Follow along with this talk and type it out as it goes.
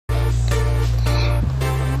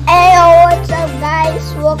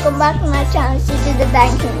welcome back to my channel, CJ the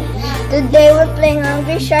Banking. Today we're playing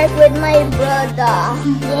Hungry Shark with my brother.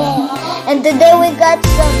 Yeah. And today we got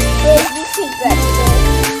some crazy secrets. So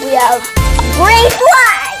we have Great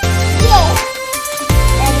White. Yeah.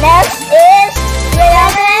 And next is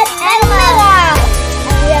Pyramid and Mega.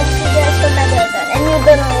 And we have secrets from my brother. And you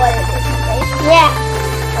don't know what it is, right? Yeah.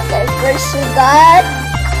 Okay, first we got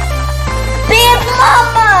Big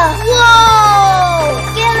Mama. Whoa!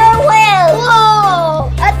 Killer whale. Whoa!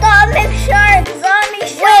 Atomic shark. Zombie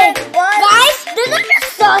shark. Wait, what? Guys, did I just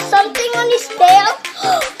saw something on his tail?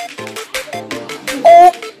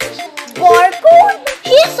 Oh, barcode?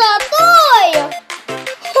 He's a toy.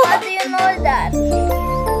 How do you know that?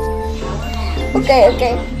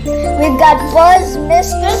 Okay. We got Buzz,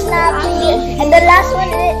 Mr. Snappy, and the last one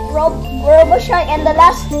is Robo Shark, and the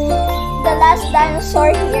last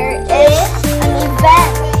dinosaur here is an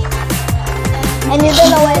event. And you don't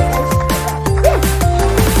know what it is.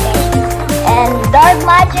 And Dark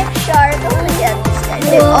Magic Shark. Oh yeah, this guy.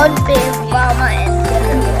 The old Big Mama and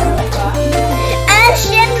Killer Whale.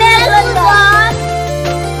 Ancient Megalodon.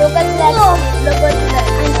 Look at that. Look at that.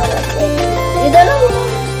 I know what's it. You don't know?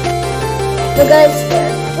 Look at it.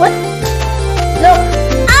 What? Look.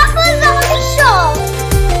 Apple Zombie Show.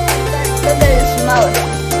 Look at his mouth.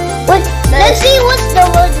 What? Let's see what's the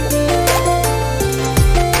word.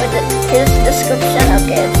 His description.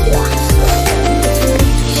 Okay, let's see.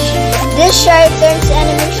 This shark turns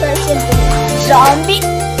enemy sharks into zombie.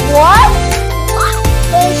 What?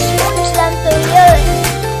 It shoots them to urine.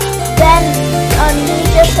 Then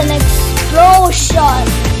unleashes an explosion.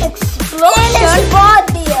 In his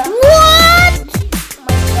body. What? Oh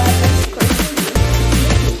my god, that's crazy.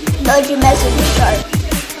 Don't you mess with the shark.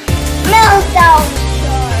 Meltdown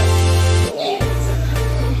shark.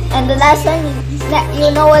 And the last one,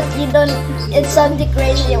 you know what? You don't. It's something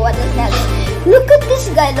crazy. What is that? Look at this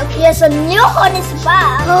guy. Look, he has a nuke on his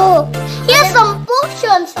back. Oh, he has some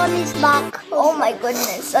potions on his back. Oh my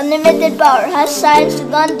goodness. Unlimited power. Has science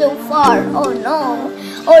gone too far? Oh no.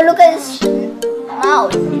 Oh, look at his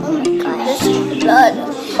mouth. Oh my god. This is blood.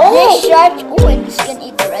 Oh. This shark. Oh, and this can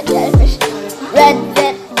eat the red jellyfish. Red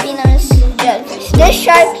Venus jellyfish. This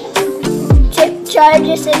shark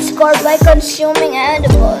charges its core by consuming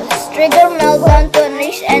edibles. Trigger meltdown to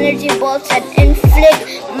unleash energy bolts and inflict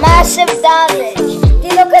massive damage.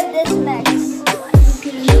 Look at this next.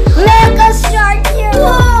 Mega shark here.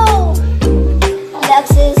 Whoa!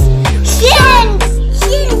 Next is Shin.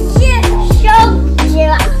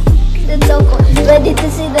 That's so cool. Ready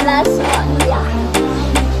to see the last one? Yeah.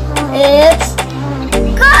 It's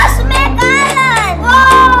Cosmic Island. Whoa!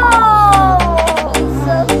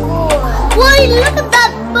 So cool. Wait, look at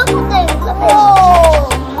that bubble thing. Whoa!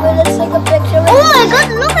 Wait, let's take a picture. Oh my god,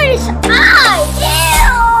 look at his eye!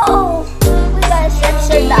 Ew! We gotta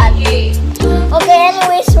censor that. Okay,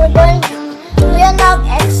 anyways, we unlock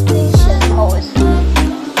Extinction mode.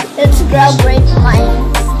 Let's grab Great Mine.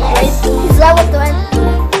 Wait, he's level 20.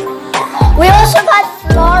 We also got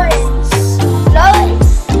Florence.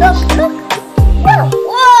 Look.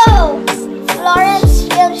 Whoa! Florence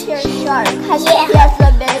heals your shark. He has the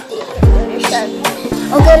ability to heal your shark.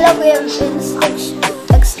 Okay, look, we have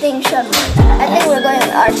Extinction. I think we're going to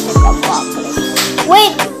Arctic Apocalypse.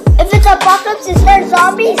 Wait, if it's Apocalypse, is there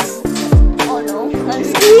zombies? Oh no.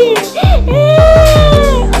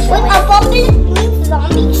 What, Apocalypse means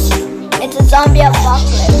zombies? It's a zombie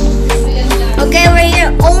apocalypse. Okay, we're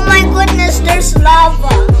here. Oh my goodness, there's lava.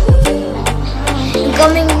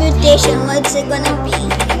 Incoming mutation, what's it gonna be?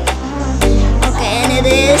 Okay, and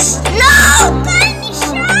it is... No! Tiny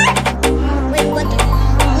shark! Wait, what?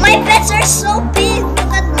 My pets are so big.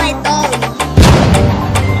 Look at my dog.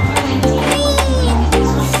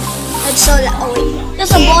 That's so loud. Oh wait,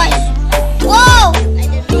 there's a boy. Whoa! I didn't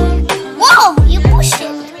make it. Whoa! You pushed it.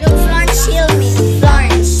 Look, Florence healed me.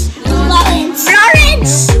 Florence.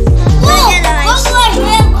 Whoa!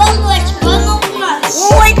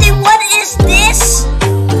 Wait, what is this?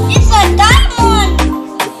 It's a diamond.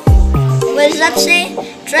 What does that say?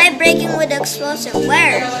 Try breaking with explosive.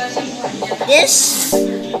 Where? This?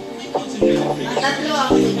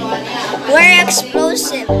 Where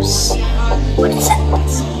explosives? What is that?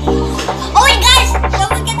 Oh wait, guys!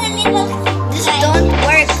 Don't forget the little. This don't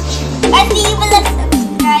work. That's the evil. Let's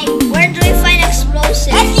subscribe. Where do we find explosives?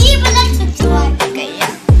 That's the evil. Let's subscribe. Okay,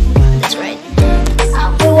 yeah, that's right.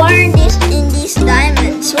 Where are these in these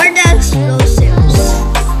diamonds? Where are the explosives?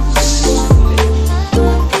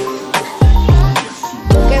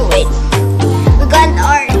 Okay, wait. We got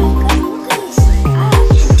our.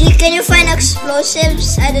 Can you find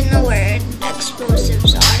explosives? I don't know where the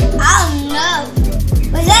explosives are. I don't know.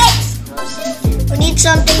 Was that explosive? We need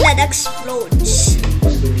something that explodes.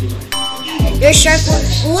 Your shark will...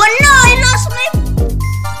 Oh no, I lost my...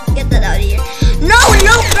 Get that out of here. No,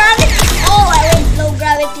 low gravity. Oh, I went low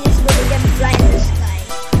gravity is going to get fly in the sky.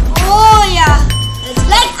 Oh yeah. It's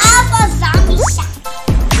like Alpha Zombie Shack.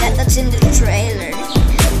 Yeah, that's in the trailer.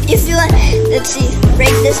 If you want... Let's see.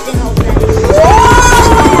 Break this thing open.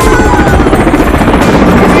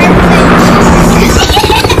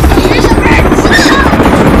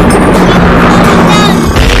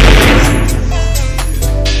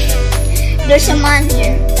 There's a man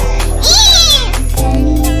here.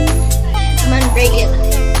 Come on, break it.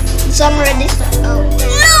 Some already started. Oh.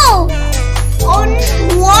 No! Oh,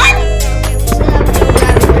 what?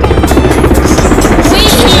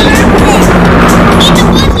 Wait, eat the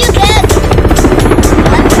food you get.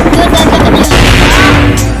 What? Good, good.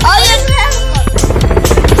 Oh, you have.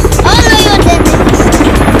 Oh, no, you didn't.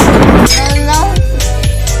 Oh, no.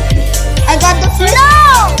 I got the first. No!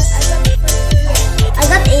 I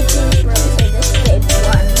got 18 from.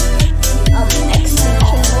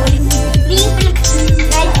 Extinction mode.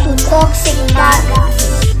 Toxic magas.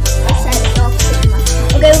 I said toxic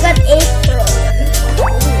magas. Okay, we got 8 pros.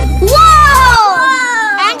 Whoa!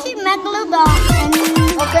 Anti-Megalodon.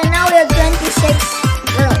 Okay, now we have 26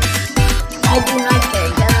 pros. I do not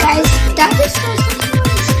care. Guys, that is so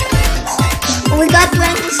We got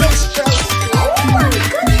 26 pros. Oh my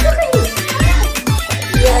god, look at this.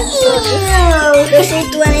 Yeah, there's a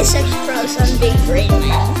 26 pros on Big Brain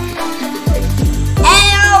Man.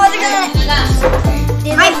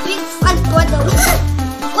 My big fat bottle.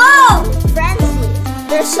 Whoa! Francie,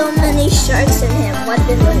 there's so many sharks in him. What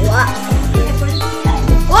did we watch?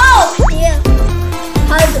 Whoa! Yeah.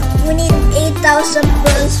 We need 8,000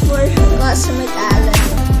 pearls for Cosmic Island.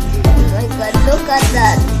 Oh my god, look at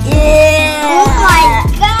that. Yeah. Oh my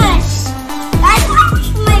gosh! I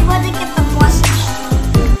wish my body get the postage.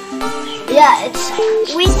 Yeah,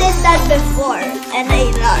 we did that before and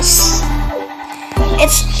I lost.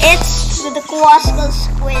 It's with the colossal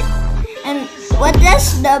squid. And what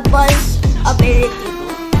does the buzz ability do?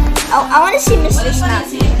 I want to see Mr. Snap.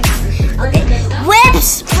 Okay. Whip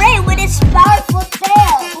spray with its powerful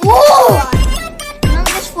tail. Whoa!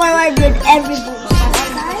 Lunges forward with every boost.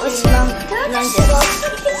 What's lunges?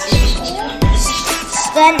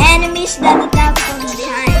 Stun enemies that attack from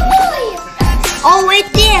behind. Oh wait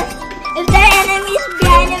there! If there are enemies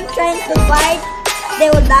behind him trying to fight, they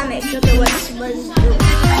will damage. Okay, what does buzz do?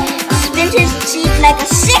 Spins his teeth like a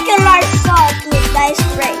circular saw to die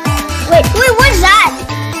straight. Wait, what's that?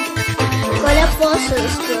 For the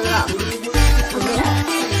fossils to lock. Okay.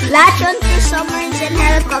 Latch onto submarines and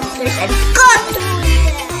helicopters and go through them.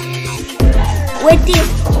 With the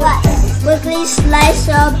quickly slice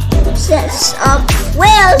up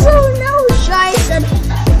whales. Oh no, sharks and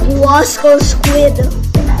wasco squid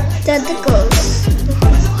tentacles.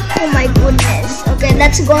 Oh my goodness. Okay,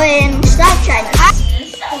 let's go and stop trying.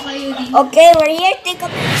 Okay, we're here. Take a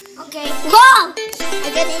Okay. Go!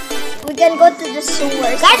 We can go to the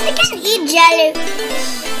sewers. Guys, we can eat jelly.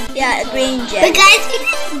 Yeah, green But jelly. guys, can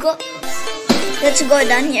you go? Let's go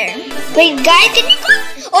down here. Wait, guys, can you go?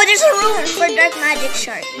 Oh, there's a room for dark magic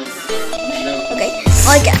shark. Okay.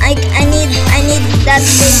 Okay, I need that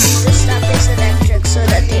thing to stop his electric so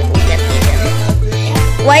that they will get eaten.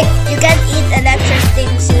 Why you can't eat electric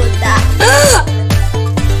things with that?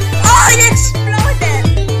 Oh, it exploded!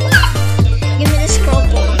 Give me this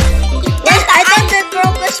crocodile. Yes, I thought the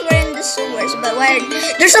crocus were in the sewers, but why?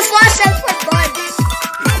 There's a fossil for bugs.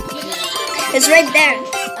 It's right there.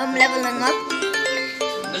 I'm leveling up.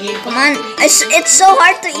 Come on. It's so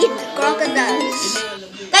hard to eat crocodiles.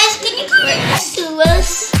 Guys, can you come in the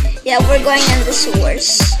sewers? Yeah, we're going in the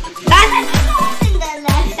sewers. Guys, I think I was in the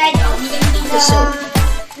left side of The sewer.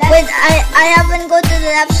 Wait, I haven't go to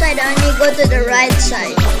the left side. I only go to the right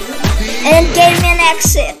side. And it gave me an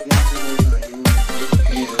exit.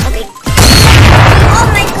 Okay. Oh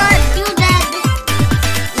my god, you dead.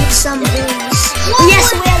 Eat some booze. Yes,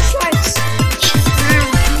 we have sharks.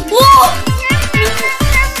 Whoa!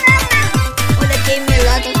 Oh, that gave me a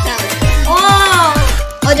lot of talent. Oh!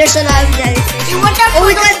 Oh, there's a lot of jellyfish. You want that Oh,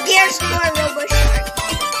 we for got gears for a robo shark.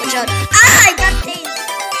 Watch out. Ah, I got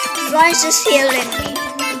tased. Ron's is healing me.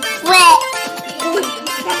 Wait.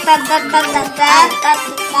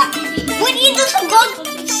 What do you do about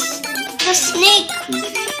the snake?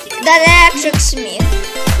 That electrics me.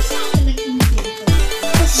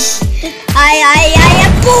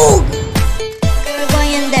 I boom! Okay, we're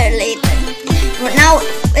going in there later. But now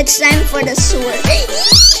it's time for the sewer.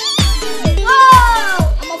 Whoa!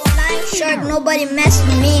 I'm a flying shark. Nobody mess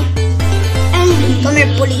with me. Come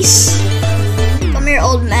here, police. Come here,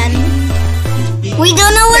 old man. We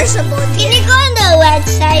don't know There's a boat Can here. you go on the left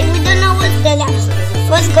side? We don't know what's the left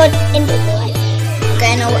side. Let's go in the left.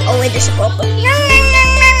 Okay, I know. Oh wait, there's a purple.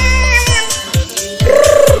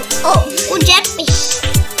 Oh, jetfish.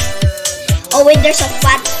 Oh wait, there's a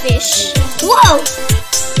fat fish. Whoa!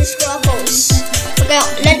 There's crocodiles. Okay,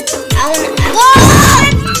 I wanna. Whoa!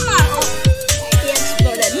 He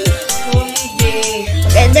exploded.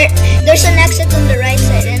 Okay, there's an exit on the right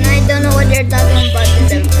side, and I don't know what you're talking about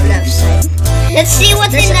in the left side. Let's see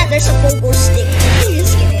what's in the. There's a pogo stick.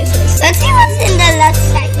 Just kidding, it's this side. Let's see what's in the left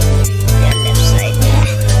side. Yeah, left side.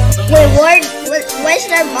 Wait, where's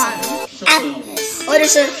their bomb? Oh,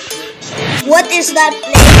 there's a. What is that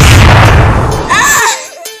place? Ah!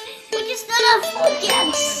 We just got a food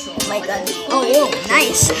cans. Oh my god. Oh, whoa,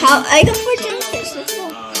 nice. How I got 14 fish. Let's go.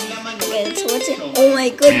 Okay, so what's it? Oh my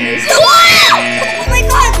goodness. Oh my god. Oh my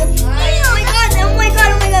god. Oh my god. Oh my god.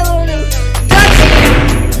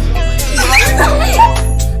 Oh my god.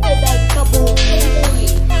 I died couple.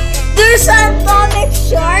 There's an atomic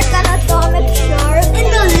shark. An atomic shark. In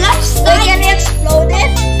the left Wait, side. can you explode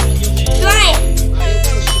it? Try.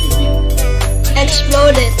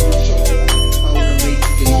 Explode it.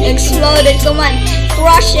 Explode it. Come on.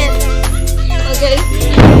 Crush it. Okay.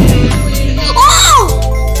 Oh!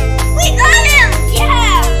 We got him!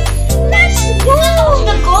 Yeah. Let's go!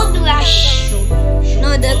 The gold rush. No,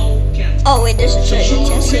 oh wait, there's a treasure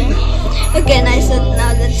chest here. Okay, nice. So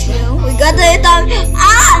now let's go. We got the atomic.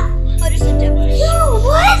 Ah! Oh, there's a jellyfish. Yo,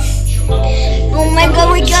 what? Oh my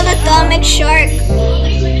god, we got atomic shark.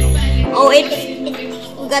 Oh wait,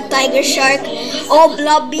 we got tiger shark. Oh,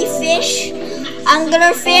 blobby fish,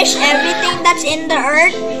 angler fish, everything that's in the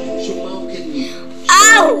earth.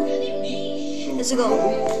 Ow! Let's go.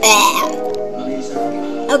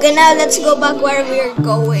 Okay, now let's go back where we're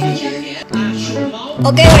going.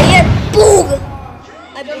 Okay, we're here. Boom!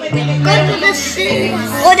 Go to the sea.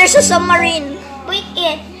 Oh, there's a submarine. Break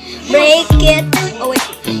it. Break it. Oh wait.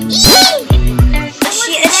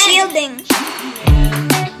 It's shielding.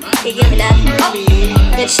 Okay, give me that. Oh,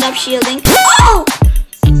 let's stop shielding. Oh!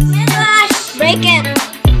 Gosh. Break it.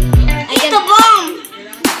 I It's can. the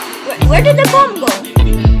bomb. Where did the bomb go?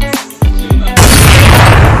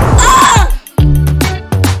 Ah!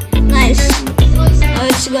 Nice. Oh,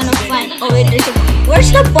 it's gonna find. Oh wait, there's a.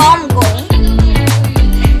 Where's the bomb go?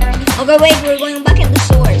 Okay, wait. We're going back in the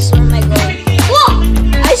sewers. Where am I going? Whoa!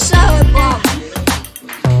 I saw a bomb.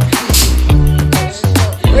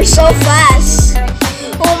 We're so fast.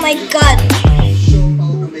 Oh my god.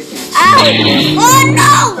 Ow! Oh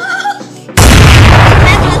no!